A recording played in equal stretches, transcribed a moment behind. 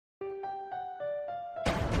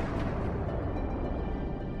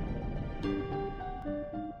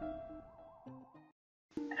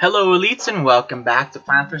Hello elites and welcome back to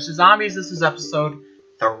Plants vs. Zombies. This is episode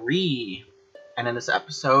 3. And in this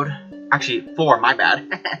episode, actually 4, my bad.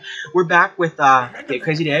 We're back with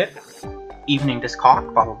Crazy Dave, Evening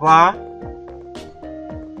Discock, blah blah blah.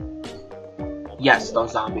 Yes,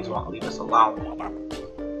 those zombies won't leave us alone.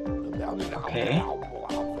 Okay.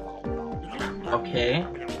 Okay.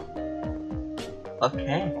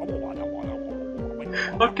 Okay.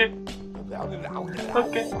 Okay. Okay.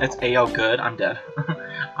 It's AO good. I'm dead.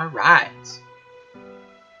 Alright.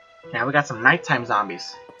 Now we got some nighttime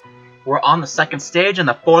zombies. We're on the second stage in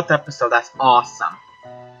the 4th episode. That's awesome.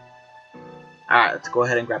 Alright, let's go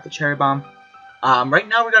ahead and grab the cherry bomb. Right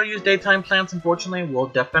now we gotta use daytime plants, unfortunately. We'll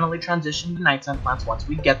definitely transition to nighttime plants once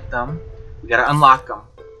we get them. We gotta unlock them.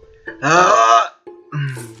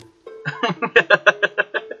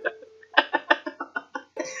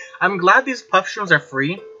 I'm glad these puff shrooms are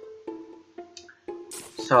free.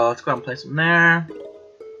 So let's go ahead and place them there.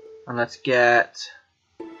 And let's get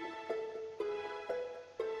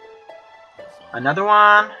another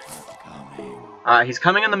one. He's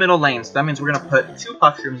coming in the middle lane, so that means we're gonna put 2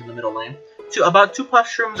 puff shrooms in the middle lane. About 2 puff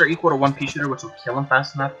shrooms are equal to 1 pea shooter, which will kill him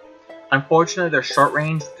fast enough. Unfortunately, they're short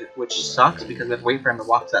range, which sucks because we have to wait for him to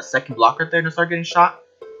walk to that second block right there to start getting shot.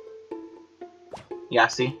 Yeah,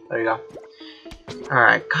 see? There you go.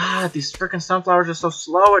 Alright, God, these freaking sunflowers are so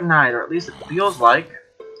slow at night, or at least it feels like.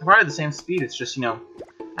 They're probably the same speed, it's just, you know,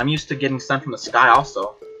 I'm used to getting sun from the sky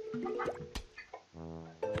also.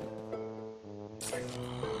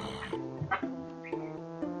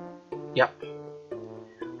 Yep.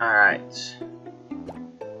 Alright.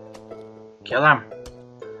 Kill him.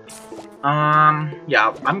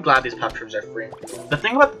 Yeah, I'm glad these puff shrooms are free. The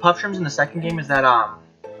thing about the puff shrooms in the second game is that,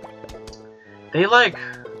 they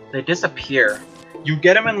disappear. You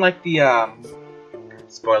get them in, like, the,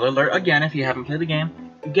 spoiler alert again if you haven't played the game.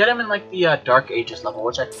 You get them in, like, the, Dark Ages level,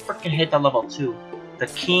 which I freaking hate that level, too. The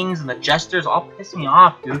kings and the jesters all piss me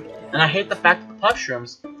off, dude. And I hate the fact that the puff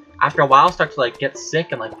shrooms, after a while, start to, like, get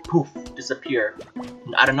sick and, like, poof, disappear.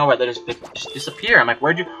 And out of nowhere, they just disappear. I'm like,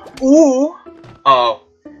 where'd you... Ooh! Oh.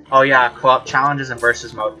 Oh, yeah, co-op challenges and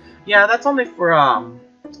versus mode. Yeah, that's only for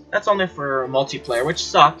multiplayer, which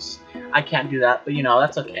sucks. I can't do that, but, you know,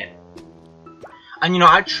 that's okay. And, you know,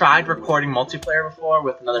 I tried recording multiplayer before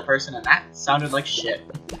with another person, and that sounded like shit.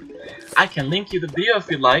 I can link you the video if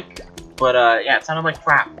you'd like, but, yeah, it sounded like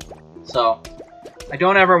crap. So, I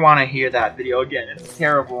don't ever want to hear that video again. It's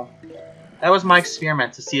terrible. That was my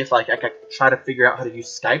experiment to see if, like, I could try to figure out how to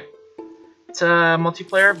use Skype to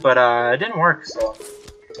multiplayer, but, it didn't work, so...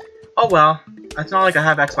 Oh, well. It's not like I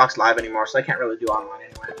have Xbox Live anymore, so I can't really do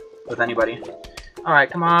online anyway with anybody.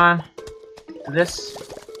 Alright, come on. Do this.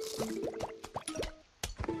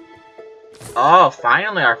 Oh,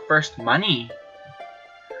 finally, our first money.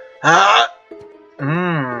 Yeah.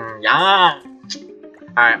 Alright,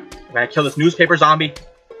 I'm gonna kill this newspaper zombie.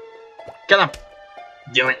 Kill him.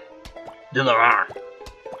 Do it. Do the roar.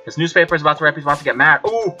 This newspaper is about to get mad.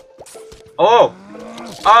 Ooh. Oh.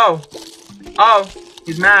 Oh. Oh.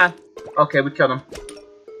 He's mad. Okay, we killed him.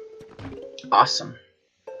 Awesome.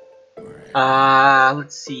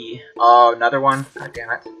 Let's see. Oh, another one. God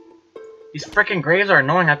damn it. These freaking graves are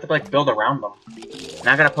annoying. I have to, like, build around them. And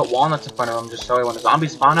I gotta put walnuts in front of them just so when the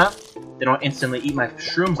zombies spawn up, they don't instantly eat my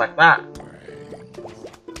shrooms like that.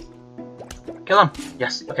 Kill him.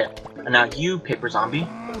 Yes, okay. And now you, paper zombie.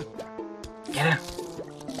 Get him.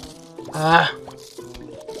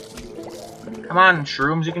 Come on,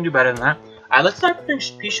 shrooms. You can do better than that. Alright, let's start putting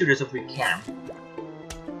pea shooters if we can.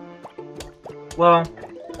 Well,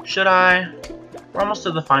 should I? We're almost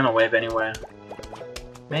to the final wave anyway.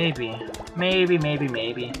 Maybe.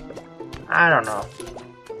 Maybe. I don't know.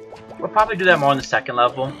 We'll probably do that more in the second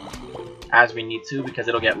level, as we need to, because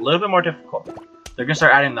it'll get a little bit more difficult. They're gonna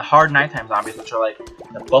start adding the hard nighttime zombies, which are like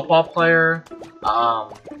the football player,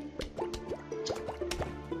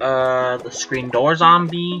 the screen door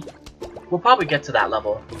zombie. We'll probably get to that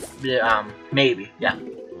level. Maybe, yeah.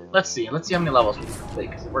 Let's see how many levels we can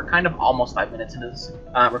complete, because we're kind of almost 5 minutes into this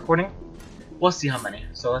recording. We'll see how many.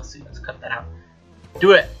 So let's see. Let's cut that out.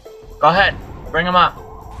 Do it. Go ahead. Bring him up.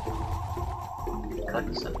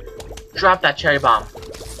 Drop that cherry bomb.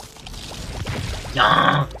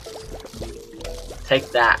 Yeah. Take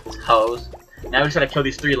that, hose. Now we just gotta kill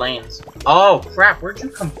these 3 lanes. Oh, crap. Where'd you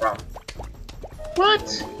come from?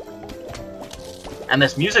 What? And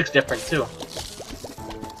this music's different, too.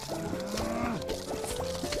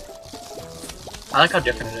 I like how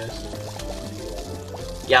different it is.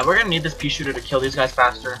 Yeah, we're gonna need this pea shooter to kill these guys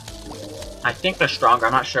faster. I think they're stronger,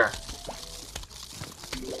 I'm not sure.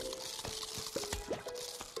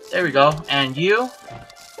 There we go. And you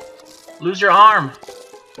lose your arm.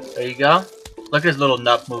 There you go. Look at his little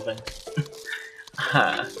nub moving.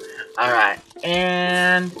 Alright,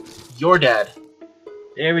 and you're dead.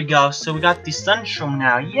 There we go. So we got the sun shroom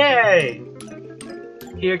now. Yay!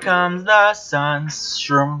 Here comes the sun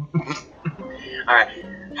shroom. Alright,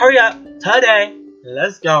 hurry up. Today.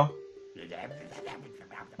 Let's go.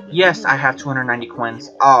 Yes, I have 290 coins.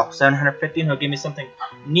 Oh, 750 and he'll give me something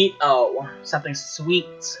neat. Oh, something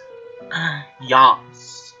sweet.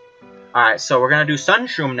 Yums. Alright, so we're gonna do sun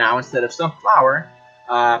shroom now instead of sunflower.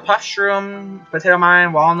 Puff shroom, potato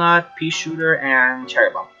mine, walnut, pea shooter, and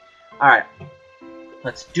cherry bomb. Alright,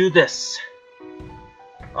 let's do this.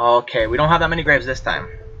 Okay, we don't have that many graves this time.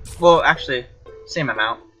 Well, actually, same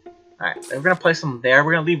amount. Alright, we're gonna place them there.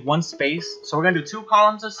 We're gonna leave one space. So we're gonna do 2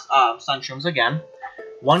 columns of sun shrooms again.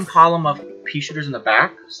 1 column of pea shooters in the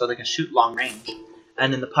back, so they can shoot long range.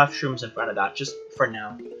 And then the puff shrooms in front of that, just for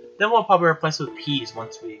now. Then we'll probably replace it with peas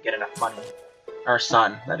once we get enough money. Or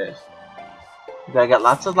sun, that is. We gotta get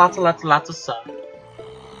lots of sun.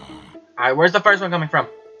 Alright, where's the first one coming from?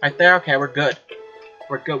 Right there? Okay, we're good.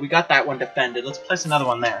 We're good. We got that one defended. Let's place another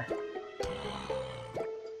one there.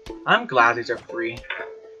 I'm glad these are free.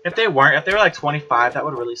 If they weren't, if they were like 25, that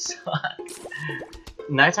would really suck.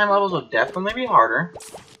 Nighttime levels will definitely be harder.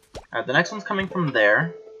 Alright, the next one's coming from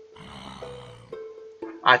there.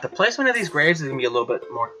 Alright, the placement of these graves is going to be a little bit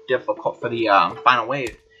more difficult for the final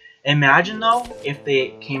wave. Imagine, though, if they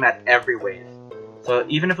came at every wave. So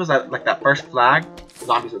even if it was like that first flag,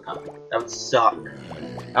 zombies would come. That would suck.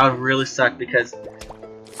 That would really suck because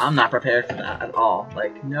I'm not prepared for that at all.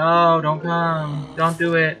 Like, no, don't come. Don't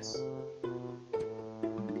do it.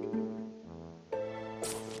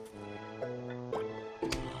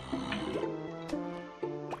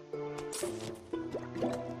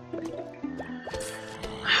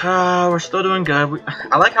 We're still doing good.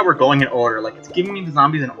 I like how we're going in order. Like, it's giving me the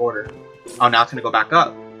zombies in order. Oh, now it's gonna go back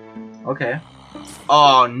up. Okay.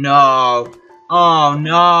 Oh, no. Oh,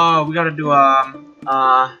 no. We gotta do,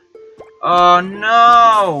 oh,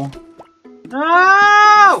 no.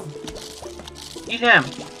 No! Eat him.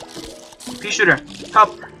 Pea shooter.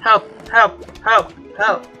 Help, help, help, help,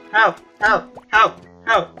 help, help, help, help,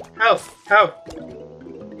 help, help, help.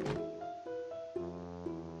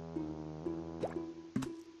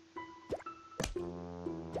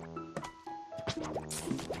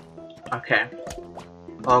 Okay.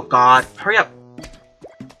 Oh god. Hurry up.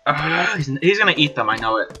 He's gonna eat them, I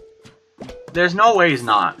know it. There's no way he's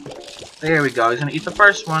not. There we go. He's gonna eat the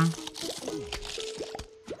first one.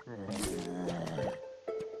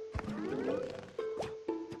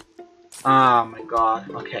 Oh my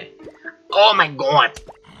god. Okay. Oh my god.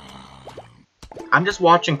 I'm just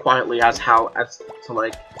watching quietly as to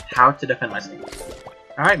how to defend myself.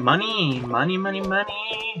 Alright, money. Money, money,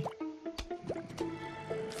 money.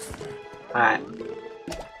 Alright.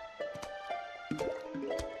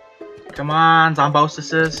 Come on,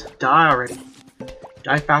 zombosises. Die already.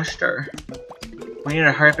 Die faster. We need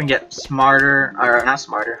to hurry up and get smarter, or not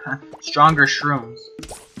smarter, huh? Stronger shrooms.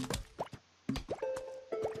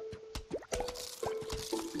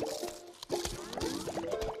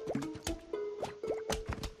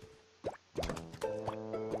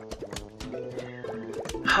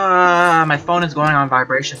 My phone is going on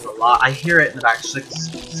vibrations a lot. I hear it in the back. It's like,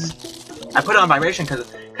 I put it on vibration because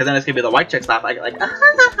then it's gonna be the white chick laugh, like like,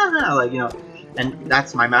 you know, and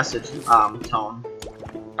that's my message tone.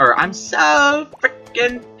 Or I'm so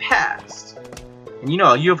freaking pissed. And you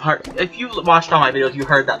know, you've heard, if you watched all my videos, you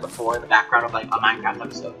heard that before in the background of like a Minecraft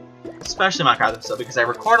episode, especially Minecraft episode, because I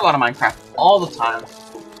record a lot of Minecraft all the time.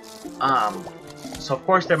 So of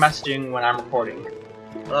course they're messaging when I'm recording.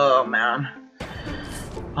 Oh man.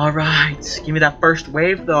 Alright, give me that first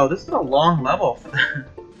wave though. This is a long level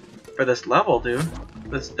for this level, dude.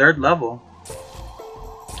 This third level.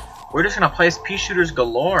 We're just gonna place pea shooters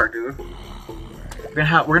galore, dude. We're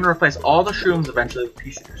gonna replace all the shrooms eventually with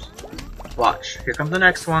pea shooters. Watch. Here comes the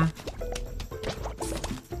next one.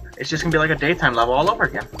 It's just gonna be like a daytime level all over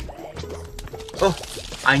again. Oh,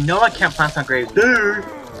 I know I can't plant on graves. Dude.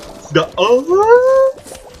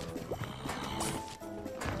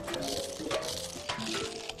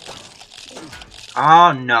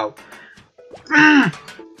 Oh no.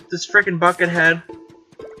 This freaking bucket head.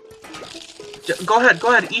 Go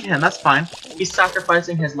ahead, eat him, that's fine. He's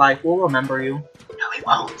sacrificing his life, we'll remember you. No, he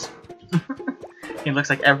won't. He looks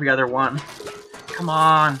like every other one. Come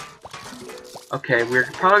on. Okay, we're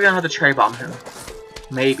probably gonna have to cherry bomb him.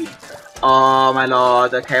 Maybe. Oh my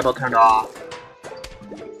lord, the cable turned off.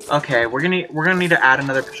 Okay, we're gonna need to add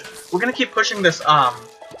another. We're gonna keep pushing this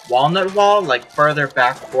walnut wall like further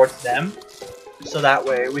back towards them. So that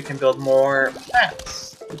way we can build more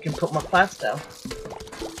plants. We can put more plants down.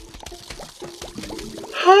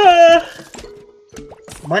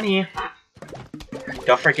 Money.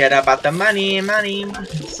 Don't forget about the money.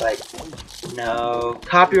 It's like, no.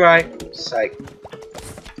 Copyright. It's like,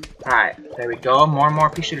 alright, there we go. More and more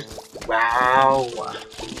pea shooters. Wow.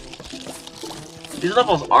 These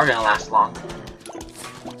levels are gonna last long.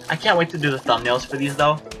 I can't wait to do the thumbnails for these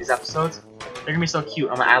though, these episodes. They're gonna be so cute.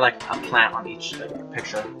 I'm gonna add like a plant on each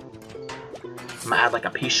picture. I'm gonna add like a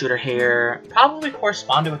pea shooter here. Probably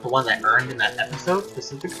corresponding with the ones I earned in that episode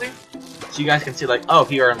specifically. So you guys can see like, oh,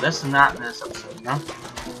 he earned this and that in this episode, you know?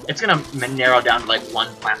 It's gonna narrow down to like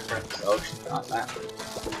one plant per episode, something like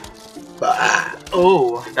that.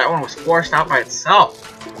 Oh, that one was forced out by itself.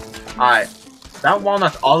 Alright, that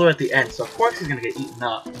walnut's all the way at the end, so of course he's gonna get eaten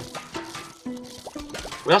up.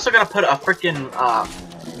 We also gotta put a freaking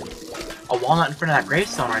a walnut in front of that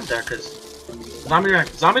gravestone right there, because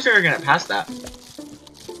zombies are gonna get past that.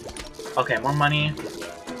 Okay, more money.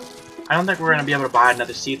 I don't think we're gonna be able to buy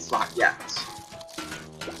another seed slot yet.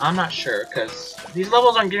 I'm not sure, because these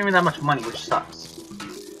levels aren't giving me that much money, which sucks.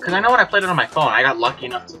 Because I know when I played it on my phone, I got lucky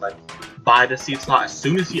enough to like buy the seed slot as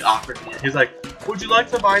soon as he offered me it. He's like, would you like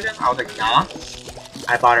to buy this? I was like, nah.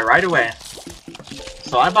 I bought it right away.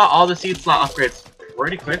 So I bought all the seed slot upgrades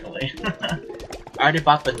pretty quickly. I already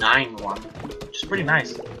bought the 9 one, which is pretty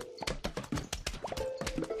nice.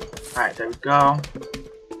 Alright, there we go.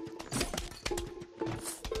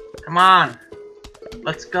 Come on.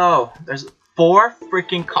 Let's go. There's 4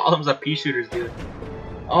 freaking columns of pea shooters, dude.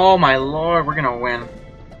 Oh my lord, we're gonna win.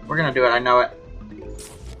 We're gonna do it, I know it.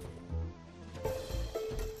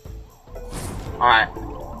 Alright.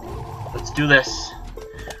 Let's do this.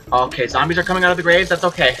 Okay, zombies are coming out of the graves. That's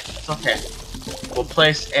okay. It's okay. We'll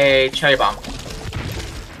place a cherry bomb.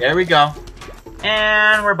 There we go.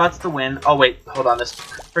 And we're about to win. Oh wait, hold on. This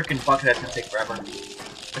freaking bucket is gonna take forever.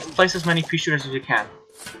 Let's place as many pea shooters as we can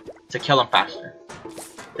to kill them faster.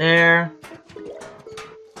 There.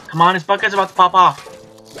 Come on, his bucket's about to pop off.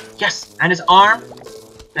 Yes, and his arm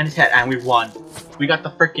and his head, and we won. We got the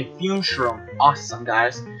freaking fume shroom. Awesome,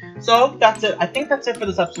 guys. So that's it. I think that's it for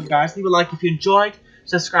this episode, guys. Leave a like if you enjoyed.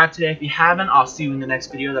 Subscribe today if you haven't. I'll see you in the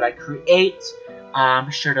next video that I create.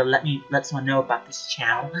 Be sure to let someone know about this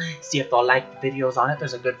channel. See if they'll like the videos on it.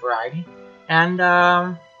 There's a good variety. And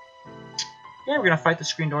yeah, we're gonna fight the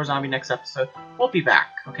screen door zombie next episode. We'll be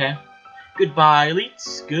back. Okay. Goodbye,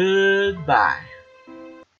 elites. Goodbye.